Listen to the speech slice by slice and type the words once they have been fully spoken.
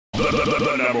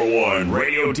The number one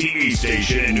radio TV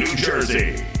station in New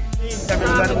Jersey.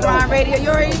 Time to Grind Radio, you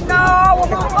already know.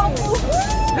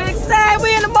 Big 7,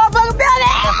 we in the motherfucking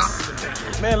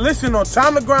building. Man, listen on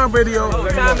Time to Grind Radio.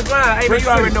 Time to Grind. Hey, man, you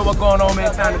already know what's going on,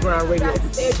 man. Time to Grind Radio.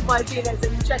 It's your boy Phoenix,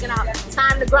 and you're checking out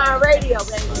Time to Grind Radio,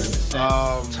 baby.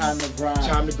 Time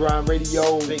to Grind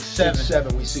Radio. Big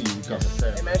 7. We see you. We coming.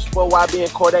 Hey, man, it's your boy YB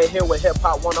and Corday here with Hip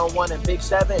Hop 101 and Big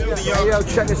 7. Yo,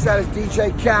 check us out. It's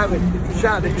DJ Khaled.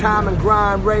 Shout out to Time and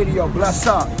Grind Radio. Bless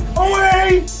up.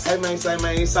 Away! Hey man, say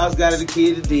man, Sauce got it, the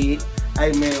kid that did.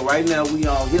 Hey man, right now we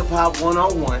on Hip Hop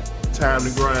 101. Time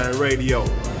to Grind Radio.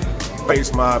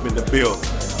 Bass Mob in the building.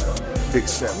 Big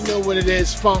 7. You know what it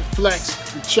is, Funk Flex.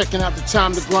 You're checking out the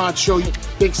Time to Grind show.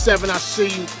 Big 7, I see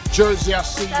you. Jersey, I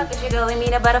see you. What's up, it's your girl,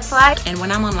 Amina Butterfly. And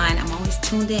when I'm online, I'm always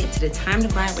tuned in to the Time to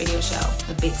Grind radio show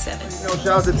with Big 7. You know, shout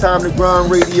out to Time to Grind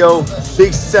Radio.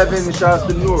 Big 7. Shout out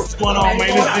to New York. What's going on,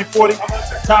 man? This is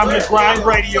B40. Time to Grind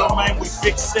Radio, man, with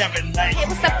Big 7, man. Hey,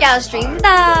 what's up, y'all? Stream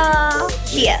the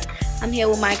here. I'm here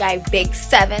with my guy Big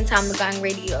 7, Time to Grind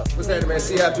Radio. What's happening, man?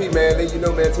 CIP, man. Then you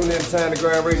know, man, tune in to Time to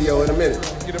Grind Radio in a minute.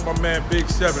 Get up my man Big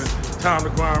 7. Time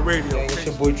to Grind Radio. Hey, it's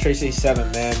your boy Tracy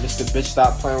 7, man. Mr. Bitch,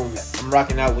 stop playing with me. I'm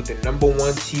rocking out with the number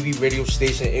one TV radio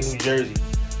station in New Jersey.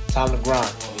 Time to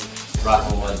Grind.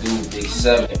 Rocking with my dude Big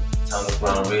 7. Time to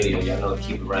Grind Radio. Y'all know to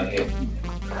keep it right here.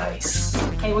 Nice.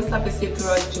 Hey, what's up? It's your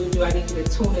girl Juju. I need you to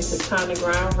tune into Time to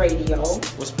Grind Radio.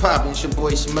 What's poppin'? It's your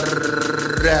boy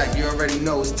Shmurrak. You already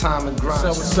know it's Time to Grind.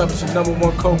 What's up? It's your number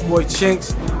one coke boy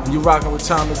Chinks. And you rocking with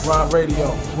Time to Grind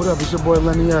Radio. What up? It's your boy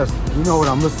Lenny S. You know what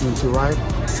I'm listening to, right?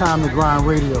 Time to Grind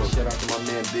Radio. Shout out to my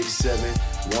man Big 7.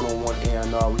 101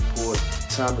 A&R Report.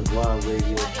 Time to Grind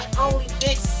Radio. Only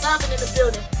Big 7 in the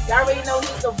building. Y'all already know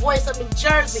he's the voice of New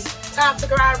Jersey. Time to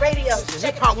Grind Radio.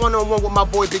 Hip Hop 101 with my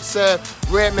boy Big 7.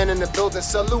 Redman in the building.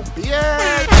 Salute.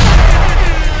 Yeah.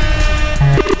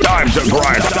 Time to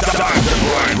grind. Time to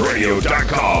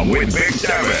GrindRadio.com with Big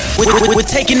 7. We're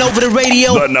taking over the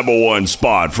radio. The number one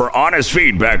spot for honest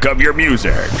feedback of your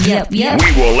music. Yep.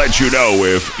 We will let you know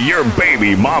if your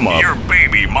baby mama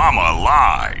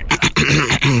lied.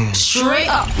 Straight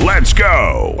up. Let's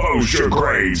go. Post your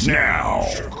grades now.